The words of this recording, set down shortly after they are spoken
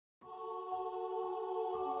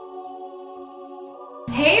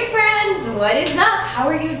Hey friends, what is up? How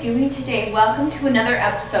are you doing today? Welcome to another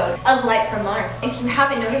episode of Light from Mars. If you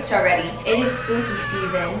haven't noticed already, it is spooky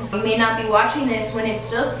season. You may not be watching this when it's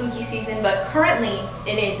still spooky season, but currently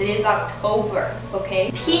it is October,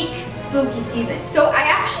 okay? Peak spooky season. So I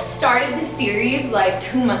actually started this series like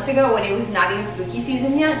 2 months ago when it was not even spooky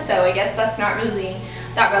season yet, so I guess that's not really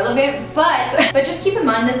that relevant, but just keep in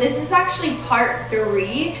mind that this is actually part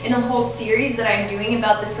 3 in a whole series that I'm doing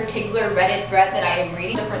about this particular Reddit thread that I am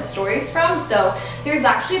reading different stories from. So there's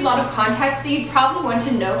actually a lot of context that you'd probably want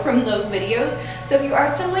to know from those videos. So if you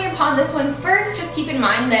are stumbling upon this one first, just keep in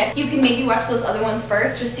mind that you can maybe watch those other ones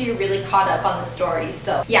first just so you're really caught up on the story.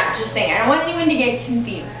 So yeah, just saying, I don't want anyone to get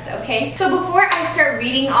confused, okay? So before I start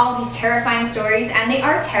reading all of these terrifying stories, and they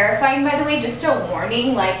are terrifying by the way, just a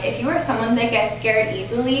warning, like if you are someone that gets scared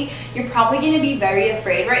easily, you're probably going to be very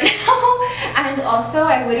afraid right now. And also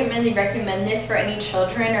I wouldn't really recommend this for any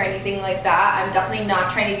children or anything like that. I'm definitely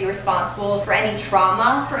not trying to be responsible for any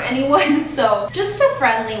trauma for anyone. So just a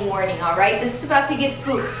friendly warning, alright? This is about to get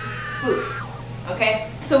spooks, okay?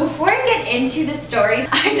 So before I get into the stories,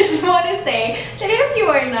 I just want to say that if you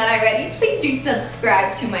are not already, please do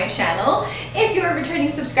subscribe to my channel. If you're a returning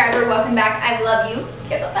subscriber, welcome back. I love you.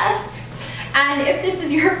 You're the best. And if this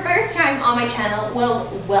is your first time on my channel,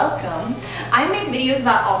 well, welcome. I make videos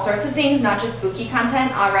about all sorts of things, not just spooky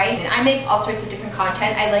content, alright? And I make all sorts of different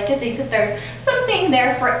content. I like to think that there's something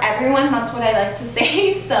there for everyone. That's what I like to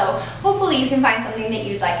say. So hopefully you can find something that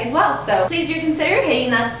you'd like as well. So please do consider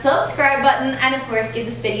hitting that subscribe button, and of course give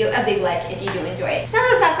this video a big like if you do enjoy it. Now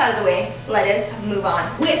that that's out of the way, let us move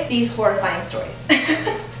on with these horrifying stories.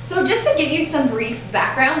 So just to give you some brief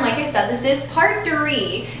background, like I said, this is part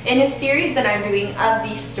 3 in a series that I'm doing of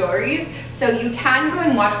these stories. So you can go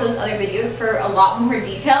and watch those other videos for a lot more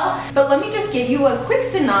detail. But let me just give you a quick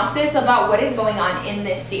synopsis about what is going on in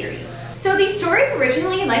this series. So these stories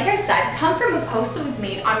originally, like I said, come from a post that was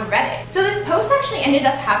made on Reddit. So this post actually ended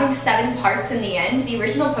up having 7 parts in the end. The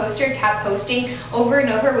original poster kept posting over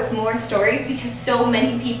and over with more stories because so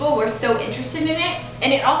many people were so interested in it.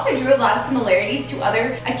 And it also drew a lot of similarities to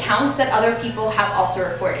other accounts that other people have also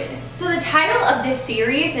reported. So the title of this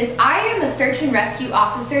series is I Am a Search and Rescue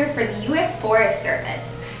Officer for the U.S. Forest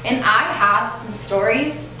Service, and I have some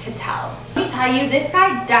stories to tell. Let me tell you, this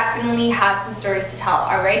guy definitely has some stories to tell,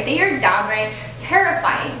 alright? They are downright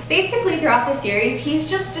terrifying. Basically throughout the series, he's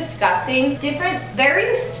just discussing different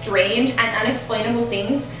very strange and unexplainable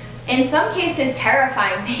things, in some cases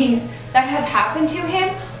terrifying things that have happened to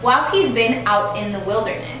him while he's been out in the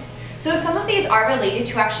wilderness. So some of these are related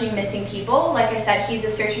to actually missing people. Like I said, he's a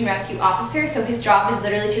search and rescue officer, so his job is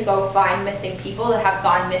literally to go find missing people that have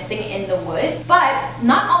gone missing in the woods. But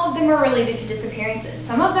not all of them are related to disappearances.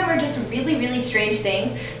 Some of them are just really, really strange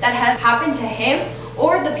things that have happened to him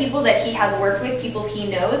or the people that he has worked with, people he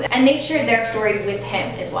knows, and they've shared their stories with him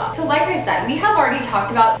as well. So like I said, we have already talked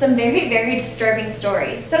about some very, very disturbing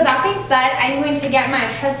stories. So that being said, I'm going to get my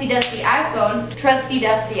trusty dusty iPhone. Trusty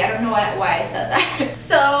dusty, I don't know why I said that.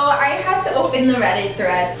 So I have to open the Reddit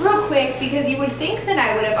thread real quick because you would think that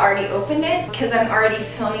I would have already opened it because I'm already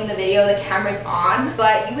filming the video, the camera's on,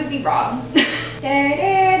 but you would be wrong.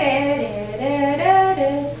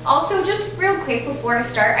 Also, just real quick before I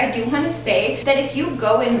start, I do want to say that if you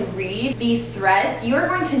go and read these threads, you are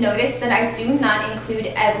going to notice that I do not include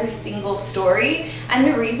every single story. And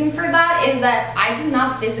the reason for that is that I do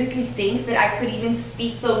not physically think that I could even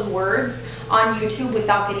speak those words on YouTube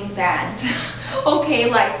without getting banned. Okay,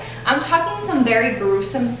 like I'm talking some very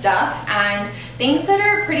gruesome stuff and things that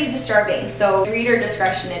are pretty disturbing, so reader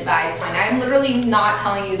discretion advised. And I'm literally not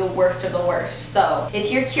telling you the worst of the worst, so if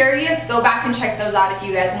you're curious, go back and check those out if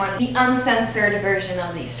you guys want the uncensored version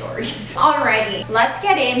of these stories. Alrighty, let's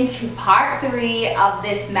get into part 3 of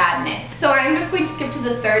this madness. So I'm just going to skip to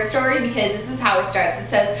the 3rd story because this is how it starts. It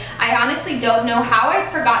says, I honestly don't know how I've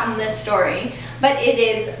forgotten this story, but it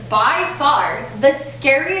is by far the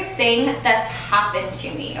scariest thing that's happened to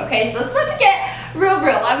me. Okay, so this is about to get real.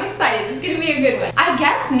 I'm excited. This is gonna be a good one. I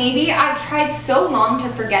guess maybe I've tried so long to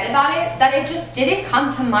forget about it that it just didn't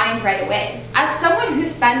come to mind right away. As someone who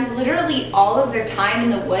spends literally all of their time in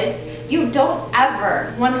the woods, you don't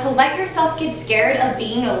ever want to let yourself get scared of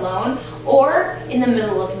being alone or in the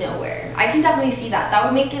middle of nowhere. I can definitely see that. That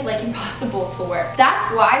would make it like impossible to work.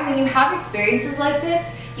 That's why when you have experiences like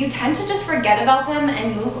this, you tend to just forget about them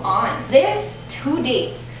and move on. This, to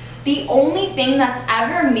date, the only thing that's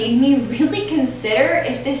ever made me really consider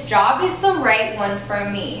if this job is the right one for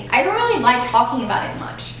me. I don't really like talking about it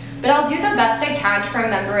much, but I'll do the best I can to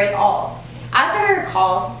remember it all. As I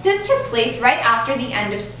recall, this took place right after the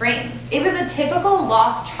end of spring. It was a typical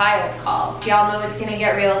lost child call. Y'all know it's gonna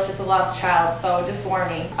get real if it's a lost child, so just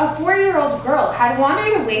warning. A 4-year-old girl had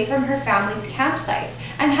wandered away from her family's campsite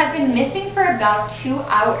and had been missing for about 2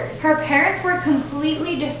 hours. Her parents were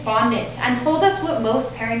completely despondent and told us what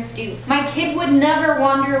most parents do. My kid would never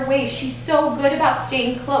wander away. She's so good about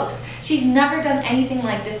staying close. She's never done anything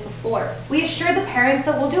like this before. We assured the parents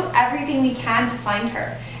that we'll do everything we can to find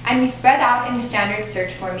her, and we spread out in a standard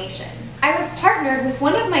search formation. I was partnered with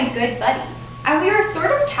one of my good buddies, and we were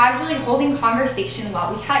sort of casually holding conversation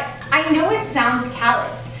while we hiked. I know it sounds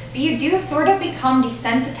callous, but you do sort of become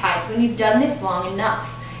desensitized when you've done this long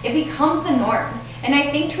enough. It becomes the norm, and I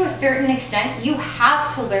think to a certain extent, you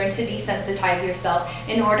have to learn to desensitize yourself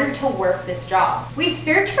in order to work this job. We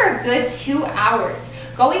searched for a good 2 hours,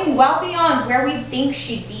 going well beyond where we think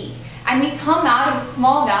she'd be, and we come out of a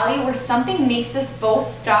small valley where something makes us both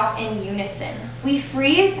stop in unison. We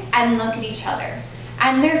freeze and look at each other,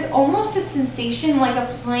 and there's almost a sensation like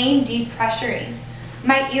a plane depressuring.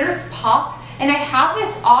 My ears pop, and I have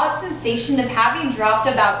this odd sensation of having dropped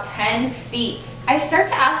about 10 feet. I start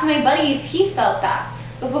to ask my buddy if he felt that,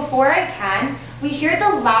 but before I can, we hear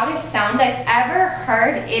the loudest sound I've ever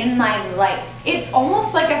heard in my life. It's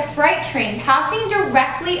almost like a freight train passing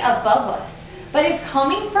directly above us, but it's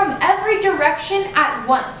coming from every direction at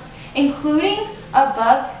once, including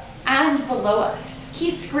above and below us. He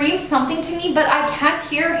screams something to me, but I can't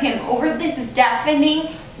hear him over this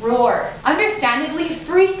deafening roar. Understandably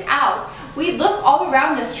freaked out, we look all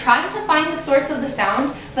around us trying to find the source of the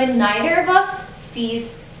sound, but neither of us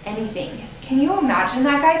sees anything. Can you imagine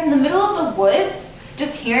that, guys? In the middle of the woods,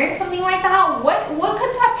 just hearing something like that? What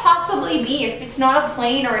could that possibly be if it's not a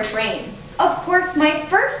plane or a train? Of course, my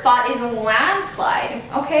first thought is a landslide.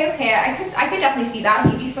 Okay, I could definitely see that.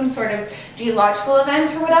 Maybe some sort of geological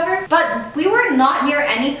event or whatever. But we were not near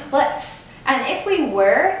any cliffs. And if we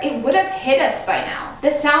were, it would have hit us by now. The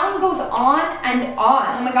sound goes on and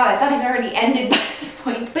on. Oh my god, I thought it already ended by this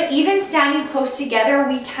point. But even standing close together,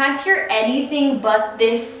 we can't hear anything but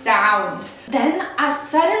this sound. Then, as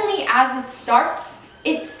suddenly as it starts,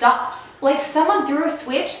 it stops. Like someone threw a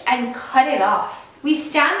switch and cut it off. We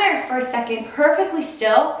stand there for a second, perfectly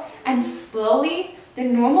still, and slowly, the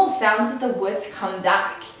normal sounds of the woods come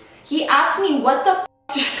back. He asked me what the f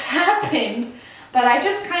just happened, but I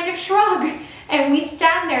just kind of shrug, and we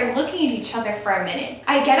stand there looking at each other for a minute.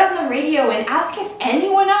 I get on the radio and ask if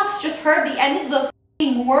anyone else just heard the end of the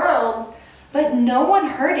f***ing world, but no one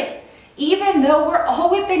heard it, even though we're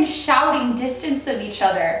all within shouting distance of each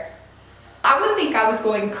other. I would think I was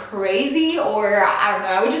going crazy, or I don't know,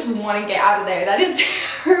 I would just want to get out of there. That is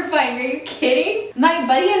terrifying. Are you kidding? My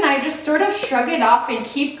buddy and I just sort of shrug it off and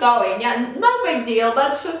keep going. Yeah, no big deal.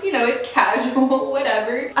 That's just, you know, it's casual,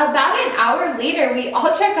 whatever. About an hour later, we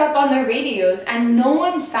all check up on the radios and no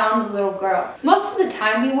one's found the little girl. Most of the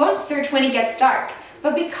time, we won't search when it gets dark.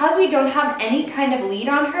 But because we don't have any kind of lead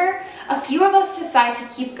on her, a few of us decide to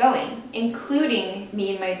keep going, including me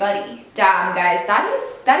and my buddy. Damn, guys, that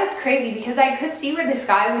is crazy, because I could see where this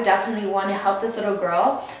guy would definitely want to help this little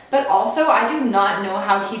girl, but also I do not know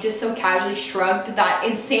how he just so casually shrugged that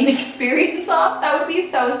insane experience off. That would be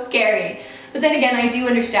so scary. But then again, I do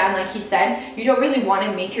understand, like he said, you don't really want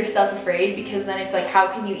to make yourself afraid, because then it's like, how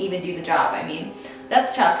can you even do the job? I mean,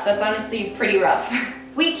 that's tough. That's honestly pretty rough.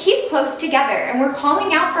 We keep close together, and we're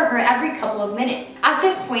calling out for her every couple of minutes. At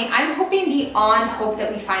this point, I'm hoping beyond hope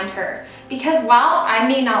that we find her, because while I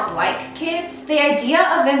may not like kids, the idea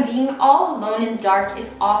of them being all alone in the dark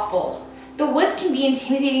is awful. The woods can be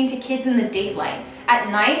intimidating to kids in the daylight. At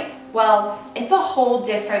night, well, it's a whole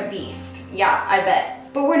different beast. Yeah, I bet.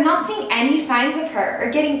 But we're not seeing any signs of her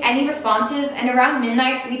or getting any responses, and around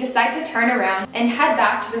midnight, we decide to turn around and head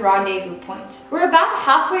back to the rendezvous point. We're about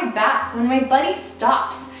halfway back when my buddy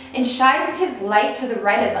stops and shines his light to the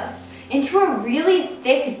right of us into a really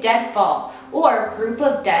thick deadfall, or group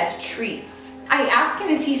of dead trees. I ask him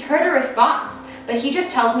if he's heard a response, but he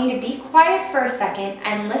just tells me to be quiet for a second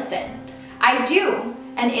and listen. I do,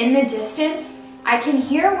 and in the distance, I can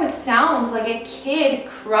hear what sounds like a kid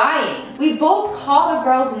crying. We both call the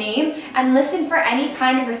girl's name and listen for any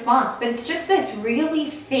kind of response, but it's just this really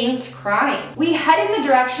faint crying. We head in the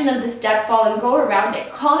direction of this deadfall and go around it,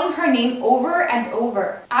 calling her name over and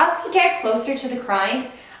over. As we get closer to the crying,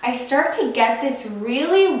 I start to get this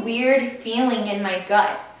really weird feeling in my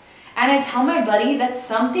gut. And I tell my buddy that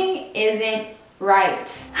something isn't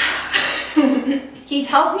right. He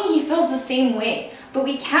tells me he feels the same way, but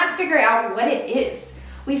we can't figure out what it is.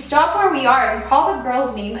 We stop where we are and call the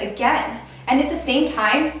girl's name again, and at the same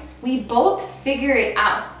time, we both figure it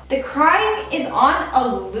out. The crying is on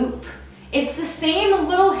a loop. It's the same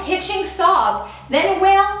little hitching sob, then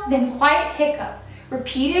wail, then quiet hiccup,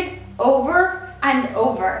 repeated over and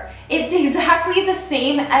over. It's exactly the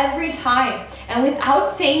same every time. And without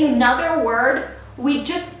saying another word, we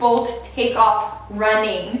just both take off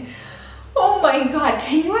running. Oh my God,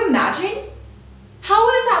 can you imagine? How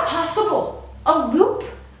is that possible? A loop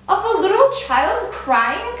of a little child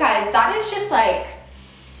crying? Guys, that is just like,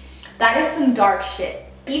 that is some dark shit.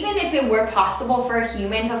 Even if it were possible for a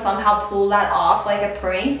human to somehow pull that off like a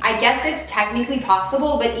prank, I guess it's technically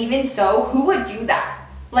possible, but even so, who would do that?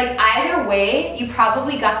 Like, either way, you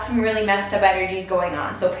probably got some really messed up energies going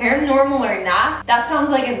on. So paranormal or not, that sounds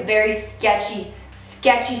like a very sketchy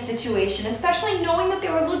situation, especially knowing that they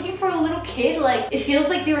were looking for a little kid. Like, it feels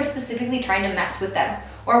like they were specifically trying to mess with them,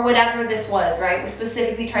 or whatever this was, right? Was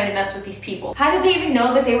specifically trying to mess with these people. How did they even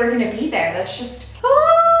know that they were gonna be there? That's just,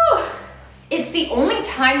 oh! It's the only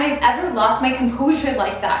time I've ever lost my composure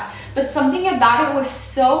like that, but something about it was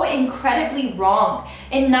so incredibly wrong,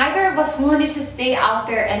 and neither of us wanted to stay out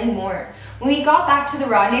there anymore. When we got back to the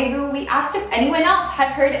rendezvous, we asked if anyone else had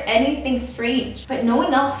heard anything strange, but no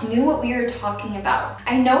one else knew what we were talking about.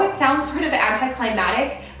 I know it sounds sort of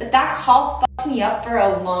anticlimactic, but that call fucked me up for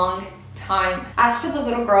a long time. As for the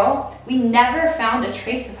little girl, we never found a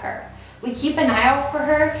trace of her. We keep an eye out for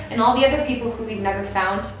her and all the other people who we've never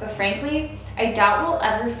found, but frankly, I doubt we'll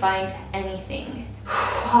ever find anything.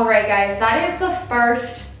 Alright guys, that is the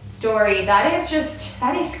first story. That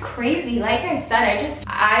is crazy. Like I said,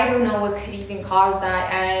 I don't know what could even cause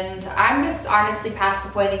that, and I'm just honestly past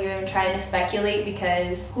the point of even trying to speculate,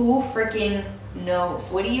 because who freaking knows?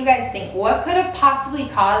 What do you guys think? What could have possibly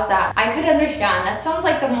caused that? I could understand. That sounds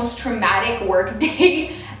like the most traumatic work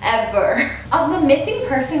day ever. Of the missing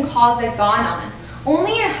person calls I've gone on,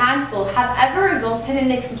 only a handful have ever resulted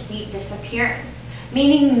in a complete disappearance,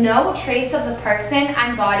 meaning no trace of the person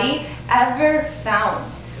and body ever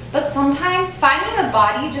found. But sometimes finding a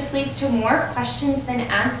body just leads to more questions than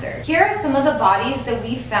answers. Here are some of the bodies that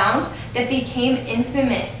we found that became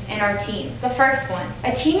infamous in our team. The first one,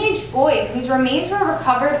 a teenage boy whose remains were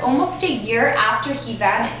recovered almost a year after he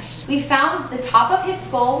vanished. We found the top of his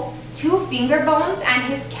skull, 2 finger bones, and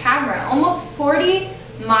his camera almost 40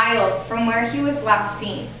 miles from where he was last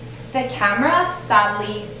seen. The camera,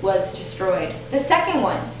 sadly, was destroyed. The second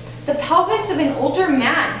one, the pelvis of an older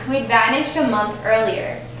man who had vanished a month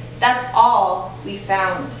earlier. That's all we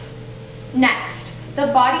found. Next, the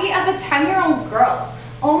body of a 10-year-old girl,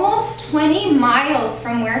 almost 20 miles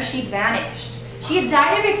from where she'd vanished. She had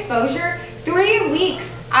died of exposure 3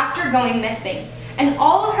 weeks after going missing, and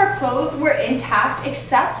all of her clothes were intact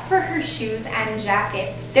except for her shoes and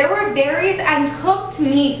jacket. There were berries and cooked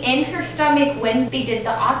meat in her stomach when they did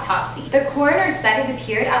the autopsy. The coroner said it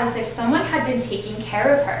appeared as if someone had been taking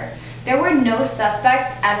care of her. There were no suspects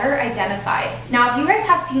ever identified. Now, if you guys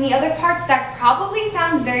have seen the other parts, that probably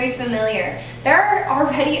sounds very familiar. There are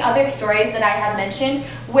already other stories that I have mentioned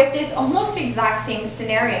with this almost exact same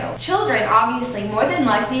scenario. Children, obviously, more than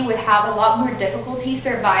likely would have a lot more difficulty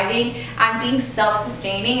surviving and being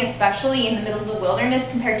self-sustaining, especially in the middle of the wilderness,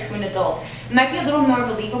 compared to an adult. It might be a little more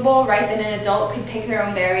believable, right, that an adult could pick their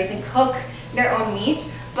own berries and cook their own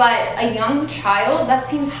meat. But a young child, that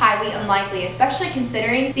seems highly unlikely, especially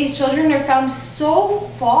considering these children are found so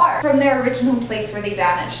far from their original place where they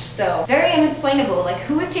vanished. So very unexplainable. Like,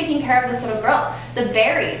 who is taking care of this little girl? The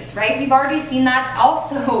berries, right? We've already seen that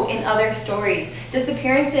also in other stories.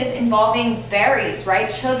 Disappearances involving berries, right?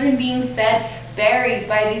 Children being fed berries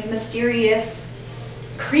by these mysterious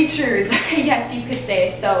creatures, I guess you could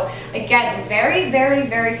say. So again, very, very,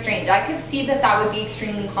 very strange. I could see that that would be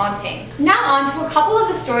extremely haunting. Now on to a couple of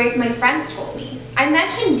the stories my friends told me. I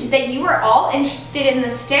mentioned that you were all interested in the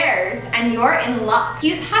stairs and you're in luck.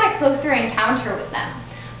 He's had a closer encounter with them.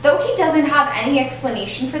 Though he doesn't have any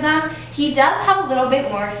explanation for them, he does have a little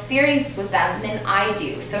bit more experience with them than I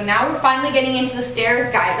do. So now we're finally getting into the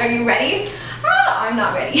stairs, guys. Are you ready? I'm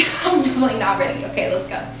not ready. I'm definitely not ready. Okay, let's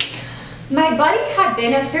go. My buddy had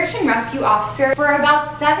been a search and rescue officer for about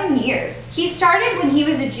 7 years. He started when he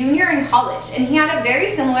was a junior in college, and he had a very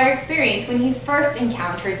similar experience when he first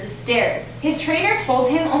encountered the stairs. His trainer told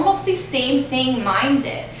him almost the same thing mine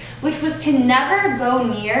did, which was to never go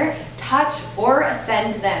near, touch, or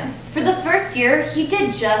ascend them. For the first year, he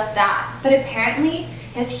did just that, but apparently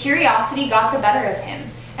his curiosity got the better of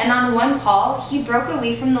him. And on one call, he broke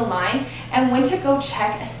away from the line and went to go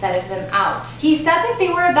check a set of them out. He said that they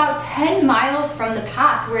were about 10 miles from the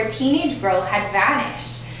path where a teenage girl had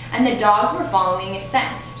vanished, and the dogs were following a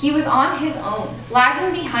scent. He was on his own,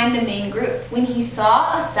 lagging behind the main group, when he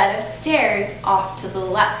saw a set of stairs off to the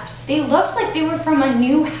left. They looked like they were from a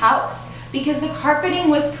new house, because the carpeting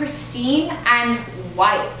was pristine and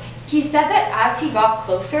white. He said that as he got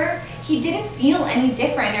closer, he didn't feel any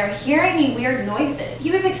different or hear any weird noises.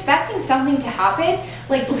 He was expecting something to happen,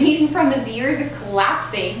 like bleeding from his ears or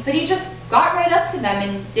collapsing, but he just got right up to them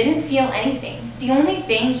and didn't feel anything. The only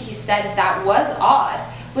thing he said that was odd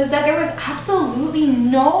was that there was absolutely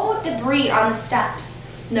no debris on the steps.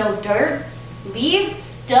 No dirt, leaves,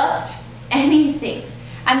 dust, anything.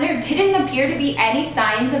 And there didn't appear to be any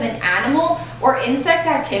signs of an animal or insect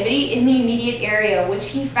activity in the immediate area, which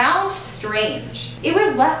he found strange. It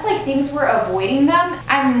was less like things were avoiding them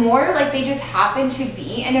and more like they just happened to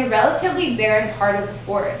be in a relatively barren part of the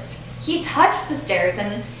forest. He touched the stairs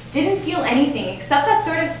and didn't feel anything except that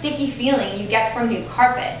sort of sticky feeling you get from new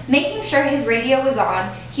carpet. Making sure his radio was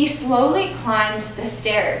on, he slowly climbed the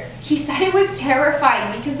stairs. He said it was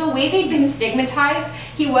terrifying because the way they'd been stigmatized,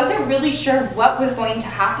 he wasn't really sure what was going to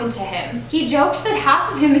happen to him. He joked that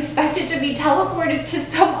half of him expected to be teleported to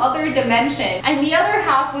some other dimension, and the other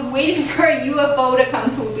half was waiting for a UFO to come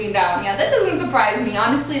swooping down. Yeah, that doesn't surprise me.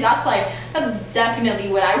 Honestly, that's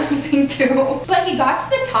definitely what I would think too. But he got to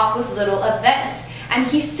the top with little event, and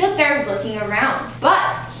he stood there looking around.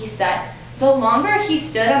 But, he said, the longer he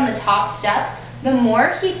stood on the top step, the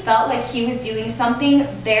more he felt like he was doing something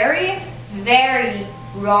very, very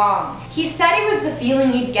wrong. He said it was the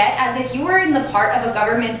feeling you'd get as if you were in the part of a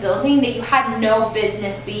government building that you had no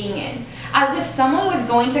business being in. As if someone was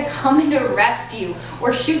going to come and arrest you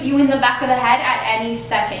or shoot you in the back of the head at any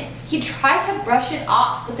second. He tried to brush it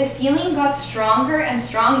off, but the feeling got stronger and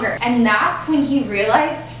stronger, and that's when he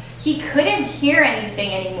realized he couldn't hear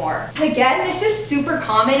anything anymore. Again, this is super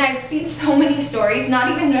common. I've seen so many stories,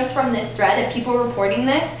 not even just from this thread, of people reporting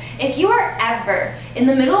this. If you are ever in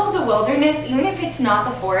the middle of the wilderness, even if it's not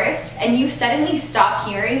the forest, and you suddenly stop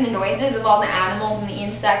hearing the noises of all the animals and the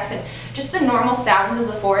insects and just the normal sounds of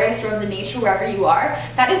the forest or of the nature wherever you are,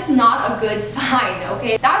 that is not a good sign,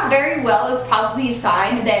 okay? That very well is probably a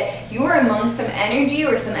sign that you are among some energy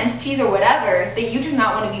or some entities or whatever that you do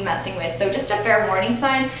not want to be messing with. So just a fair warning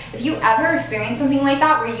sign, if you ever experience something like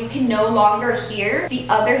that where you can no longer hear the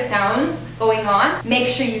other sounds going on, make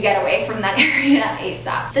sure you get away from that area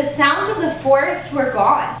ASAP. The sounds of the forest were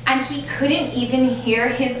gone, and he couldn't even hear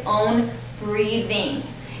his own breathing.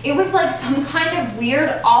 It was like some kind of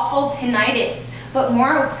weird, awful tinnitus, but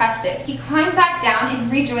more oppressive. He climbed back down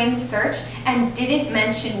and rejoined the search and didn't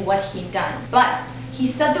mention what he'd done. But he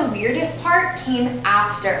said the weirdest part came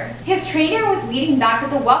after. His trainer was waiting back at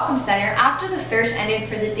the welcome center after the search ended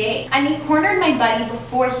for the day, and he cornered my buddy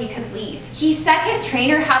before he could leave. He said his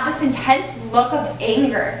trainer had this intense look of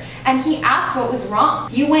anger, and he asked what was wrong.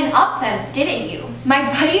 "You went up them, didn't you?" My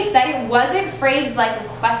buddy said it wasn't phrased like a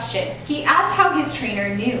question. He asked how his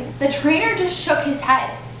trainer knew. The trainer just shook his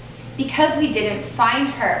head. "Because we didn't find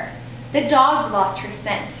her. The dogs lost her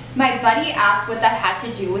scent." My buddy asked what that had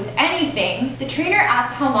to do with anything. The trainer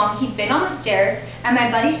asked how long he'd been on the stairs, and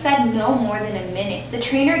my buddy said no more than a minute. The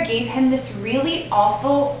trainer gave him this really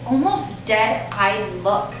awful, almost dead-eyed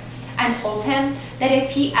look, and told him that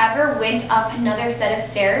if he ever went up another set of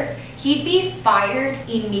stairs, he'd be fired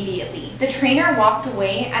immediately. The trainer walked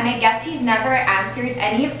away, and I guess he's never answered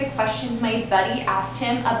any of the questions my buddy asked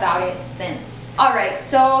him about it since. Alright,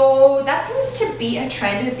 so that seems to be a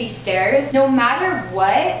trend with these stairs. No matter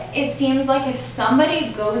what, it seems like if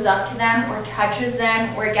somebody goes up to them or touches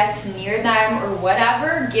them or gets near them or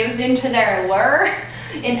whatever, gives into their lure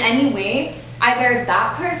in any way, either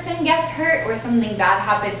that person gets hurt or something bad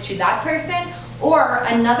happens to that person, or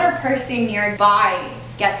another person nearby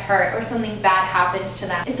gets hurt or something bad happens to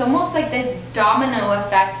them. It's almost like this domino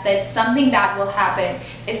effect that something bad will happen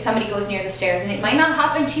if somebody goes near the stairs, and it might not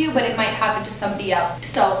happen to you, but it might happen to somebody else.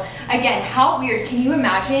 So again, how weird. Can you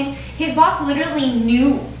imagine? His boss literally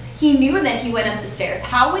knew. He knew that he went up the stairs.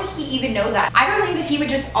 How would he even know that? I don't think that he would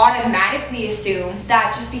just automatically assume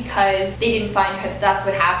that just because they didn't find her, that's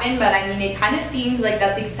what happened. But I mean, it kind of seems like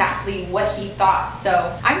that's exactly what he thought.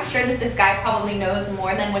 So I'm sure that this guy probably knows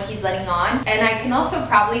more than what he's letting on. And I can also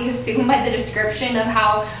probably assume by the description of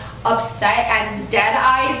how upset and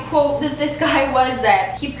dead-eyed quote that this guy was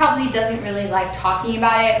that he probably doesn't really like talking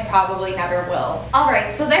about it and probably never will.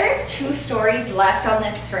 Alright, so there's 2 stories left on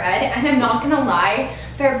this thread, and I'm not gonna lie,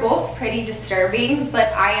 they're both pretty disturbing,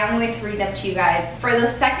 but I am going to read them to you guys. For the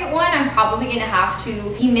second one, I'm probably gonna have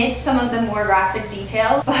to omit some of the more graphic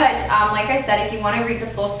detail, but like I said, if you want to read the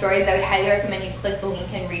full stories, I would highly recommend you click the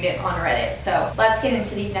link and read read it on Reddit. So let's get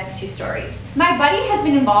into these next two stories. My buddy has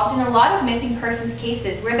been involved in a lot of missing persons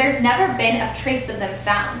cases where there's never been a trace of them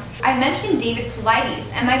found. I mentioned David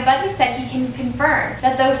Paulides, and my buddy said he can confirm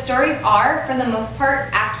that those stories are, for the most part,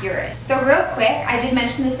 accurate. So real quick, I did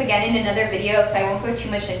mention this again in another video, so I won't go too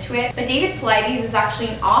much into it, but David Paulides is actually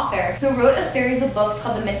an author who wrote a series of books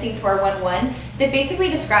called The Missing 411 that basically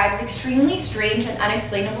describes extremely strange and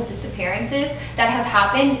unexplainable disappearances that have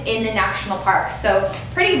happened in the national parks. So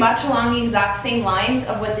pretty much along the exact same lines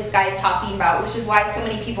of what this guy is talking about, which is why so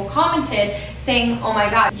many people commented saying, oh my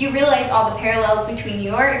god, do you realize all the parallels between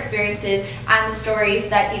your experiences and the stories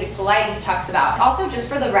that David Paulides talks about? Also, just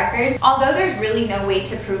for the record, although there's really no way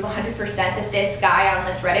to prove 100% that this guy on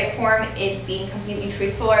this Reddit forum is being completely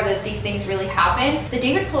truthful or that these things really happened, the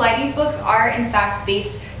David Paulides books are in fact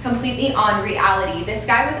based completely on reality. This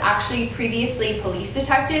guy was actually previously a police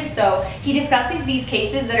detective, so he discusses these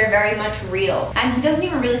cases that are very much real, and he doesn't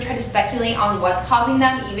even really try to speculate on what's causing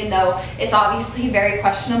them, even though it's obviously very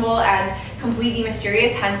questionable and completely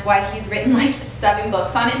mysterious, hence why he's written like 7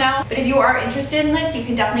 books on it now. But if you are interested in this, you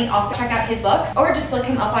can definitely also check out his books or just look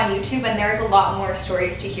him up on YouTube, and there's a lot more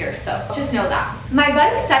stories to hear, so just know that. My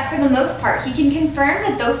buddy said for the most part he can confirm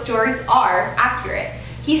that those stories are accurate.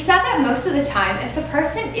 He said that most of the time, if the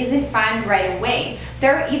person isn't found right away,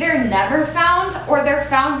 they're either never found or they're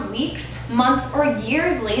found weeks, months, or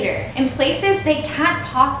years later in places they can't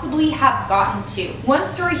possibly have gotten to. One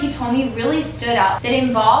story he told me really stood out that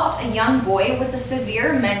involved a young boy with a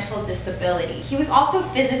severe mental disability. He was also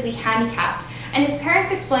physically handicapped, and his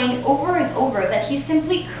parents explained over and over that he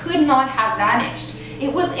simply could not have vanished.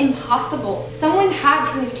 It was impossible. Someone had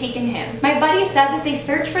to have taken him. My buddy said that they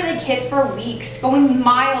searched for the kid for weeks, going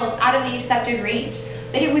miles out of the accepted range,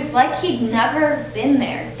 but it was like he'd never been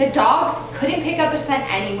there. The dogs couldn't pick up a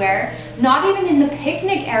scent anywhere, not even in the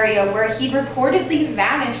picnic area where he'd reportedly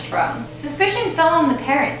vanished from. Suspicion fell on the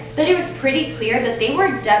parents, but it was pretty clear that they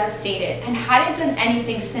were devastated and hadn't done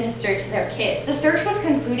anything sinister to their kid. The search was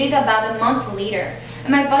concluded about a month later,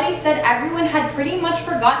 and my buddy said everyone had pretty much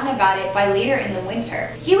forgotten about it by later in the winter.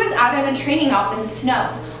 He was out on a training op in the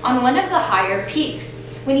snow on one of the higher peaks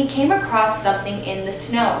when he came across something in the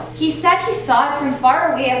snow. He said he saw it from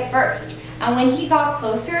far away at first, and when he got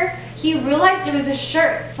closer, he realized it was a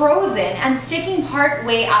shirt, frozen and sticking part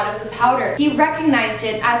way out of the powder. He recognized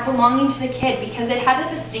it as belonging to the kid because it had a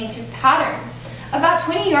distinctive pattern. About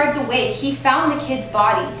 20 yards away, he found the kid's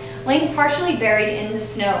body, laying partially buried in the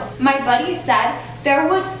snow. My buddy said there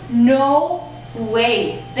was no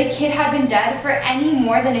way the kid had been dead for any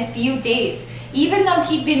more than a few days, even though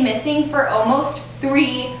he'd been missing for almost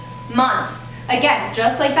 3 months. Again,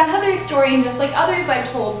 just like that other story and just like others I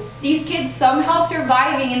told, these kids somehow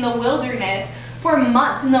surviving in the wilderness for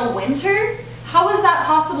months in the winter? How is that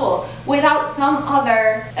possible without some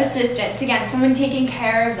other assistance? Again, someone taking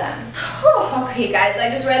care of them. Okay guys, I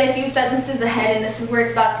just read a few sentences ahead and this is where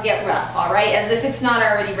it's about to get rough, alright? As if it's not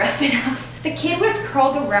already rough enough. The kid was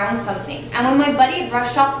curled around something, and when my buddy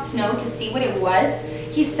brushed off the snow to see what it was,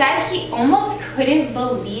 he said he almost couldn't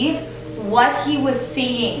believe what he was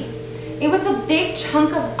seeing. It was a big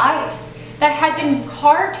chunk of ice that had been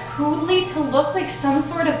carved crudely to look like some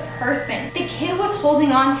sort of person. The kid was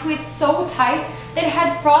holding on to it so tight that it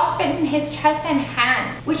had frostbitten his chest and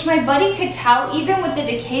hands, which my buddy could tell even with the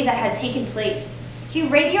decay that had taken place. He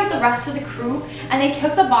radioed the rest of the crew and they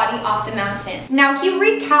took the body off the mountain. Now he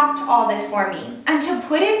recapped all this for me, and to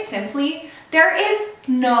put it simply, there is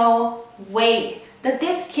no way that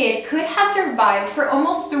this kid could have survived for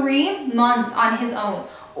almost 3 months on his own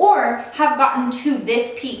or have gotten to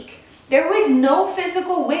this peak. There was no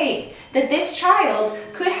physical way that this child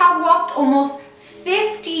could have walked almost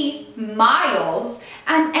 50 miles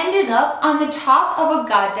and ended up on the top of a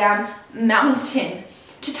goddamn mountain.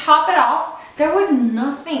 To top it off, there was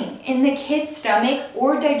nothing in the kid's stomach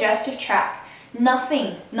or digestive tract.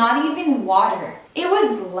 Nothing, not even water. It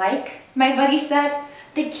was like, my buddy said,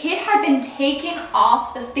 the kid had been taken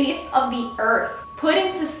off the face of the earth, put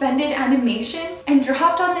in suspended animation, and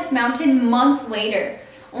dropped on this mountain months later,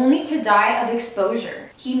 only to die of exposure.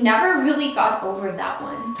 He never really got over that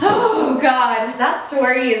one. Oh god, that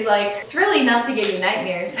story is like, it's really enough to give you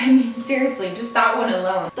nightmares. I mean, seriously, just that one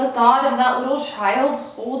alone. The thought of that little child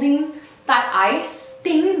holding that ice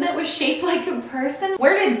thing that was shaped like a person,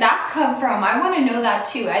 where did that come from? I want to know that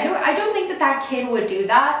too. I don't think that that kid would do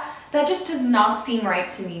that. That just does not seem right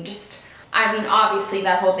to me. Just I mean, obviously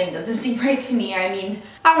that whole thing doesn't seem right to me. I mean,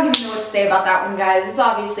 I don't even know what to say about that one, guys. It's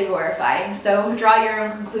obviously horrifying. So draw your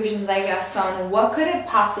own conclusions, I guess, on what could have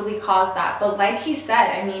possibly caused that. But like he said,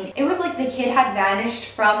 I mean, it was like the kid had vanished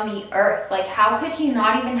from the earth. Like, how could he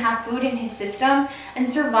not even have food in his system and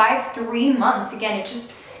survive 3 months? Again,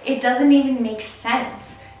 it doesn't even make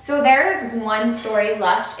sense. So there is one story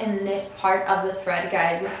left in this part of the thread,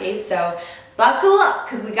 guys, okay? So buckle up,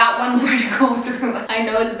 because we got one more to go through. I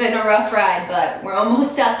know it's been a rough ride, but we're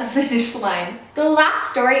almost at the finish line. The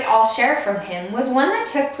last story I'll share from him was one that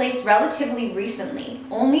took place relatively recently,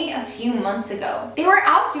 only a few months ago. They were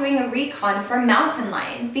out doing a recon for mountain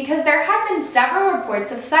lions because there had been several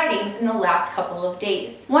reports of sightings in the last couple of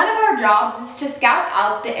days. One of our jobs is to scout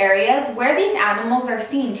out the areas where these animals are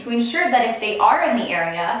seen to ensure that if they are in the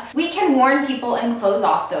area, we can warn people and close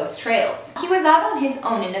off those trails. He was out on his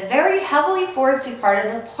own in a very heavily forested part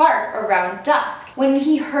of the park around dusk when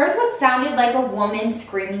he heard what sounded like a woman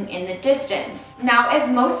screaming in the distance. Now, as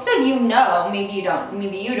most of you know, maybe you don't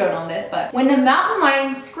know this, but when a mountain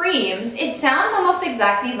lion screams, it sounds almost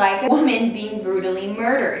exactly like a woman being brutally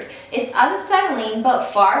murdered. It's unsettling,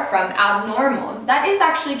 but far from abnormal. That is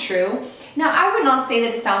actually true. Now, I would not say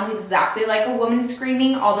that it sounds exactly like a woman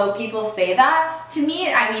screaming, although people say that. To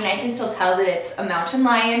me, I mean, I can still tell that it's a mountain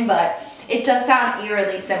lion, but it does sound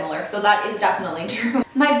eerily similar, so that is definitely true.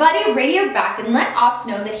 My buddy radioed back and let ops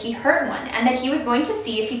know that he heard one and that he was going to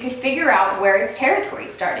see if he could figure out where its territory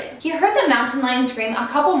started. He heard the mountain lion scream a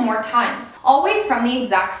couple more times, always from the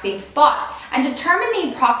exact same spot, and determined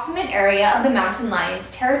the approximate area of the mountain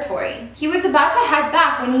lion's territory. He was about to head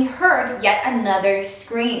back when he heard yet another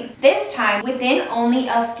scream, this time within only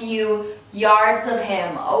a few yards of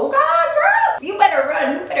him. Oh God, girl! You better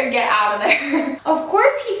run, you better get out of there. Of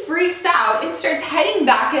course he freaks out and starts heading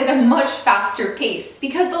back at a much faster pace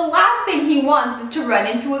because the last thing he wants is to run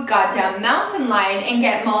into a goddamn mountain lion and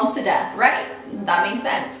get mauled to death, right? That makes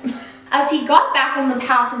sense. As he got back on the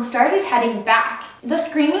path and started heading back, the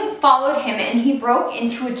screaming followed him and he broke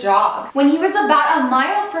into a jog. When he was about a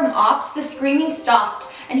mile from ops, the screaming stopped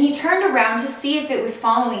and he turned around to see if it was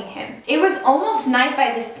following him. It was almost night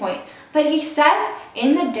by this point, but he said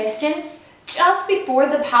in the distance, just before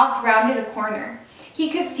the path rounded a corner, he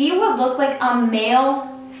could see what looked like a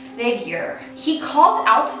male figure. He called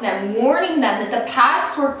out to them, warning them that the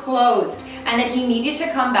paths were closed and that he needed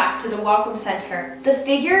to come back to the welcome center. The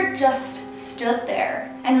figure just stood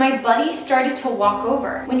there, and my buddy started to walk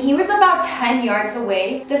over. When he was about 10 yards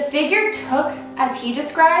away, the figure took, as he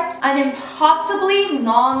described, an impossibly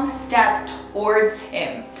long step towards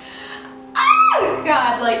him. Oh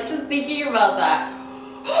God, like just thinking about that.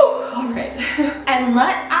 Alright. And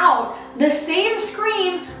let out the same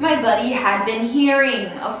scream my buddy had been hearing.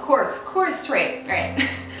 Of course, right.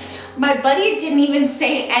 My buddy didn't even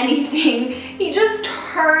say anything. He just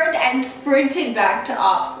turned and sprinted back to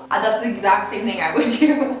ops. That's the exact same thing I would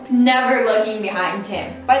do. Never looking behind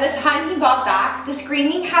him. By the time he got back, the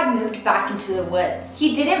screaming had moved back into the woods.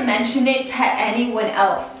 He didn't mention it to anyone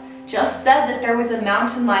else. Just said that there was a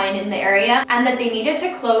mountain lion in the area and that they needed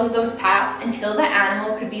to close those paths until the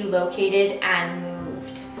animal could be located and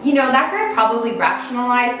moved. You know, that guy probably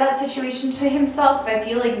rationalized that situation to himself. I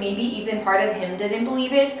feel like maybe even part of him didn't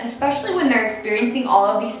believe it, especially when they're experiencing all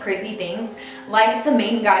of these crazy things. Like the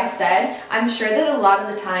main guy said, I'm sure that a lot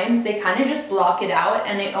of the times they kind of just block it out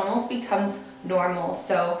and it almost becomes normal.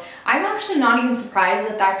 So I'm actually not even surprised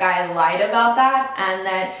that that guy lied about that and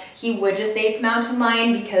that he would just say it's mountain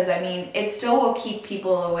lion, because I mean, it still will keep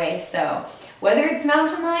people away. So whether it's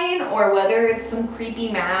mountain lion or whether it's some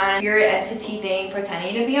creepy man, spirit entity thing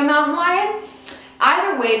pretending to be a mountain lion,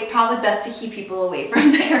 either way, it's probably best to keep people away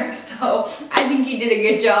from there. So I think he did a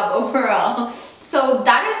good job overall. So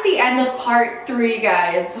that is the end of part 3,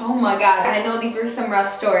 guys. Oh my God, I know these were some rough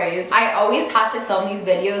stories. I always have to film these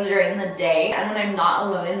videos during the day and when I'm not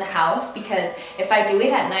alone in the house, because if I do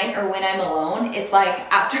it at night or when I'm alone, it's like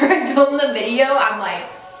after I film the video, I'm like,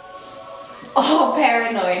 oh,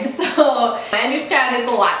 paranoid. So I understand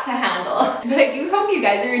it's a lot to handle, but I do hope you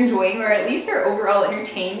guys are enjoying, or at least are overall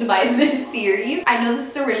entertained by this series. I know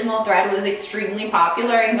this original thread was extremely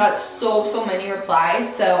popular and got so many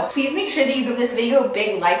replies, so please make sure that you give this video a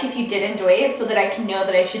big like if you did enjoy it, so that I can know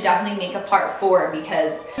that I should definitely make a part 4,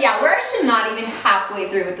 because yeah, we're actually not even halfway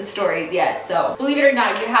through with the stories yet. So believe it or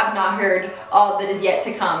not, you have not heard all that is yet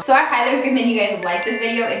to come. So I highly recommend you guys like this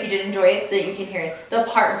video if you did enjoy it, so that you can hear the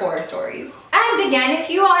part 4 stories. And again, if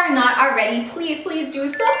you are not already, please do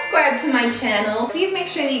subscribe to my channel. Please make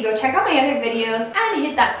sure that you go check out my other videos and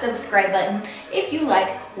hit that subscribe button if you like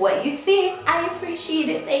what you see. I appreciate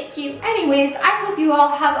it. Thank you. Anyways, I hope you all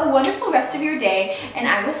have a wonderful rest of your day, and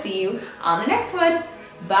I will see you on the next one.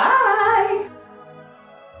 Bye!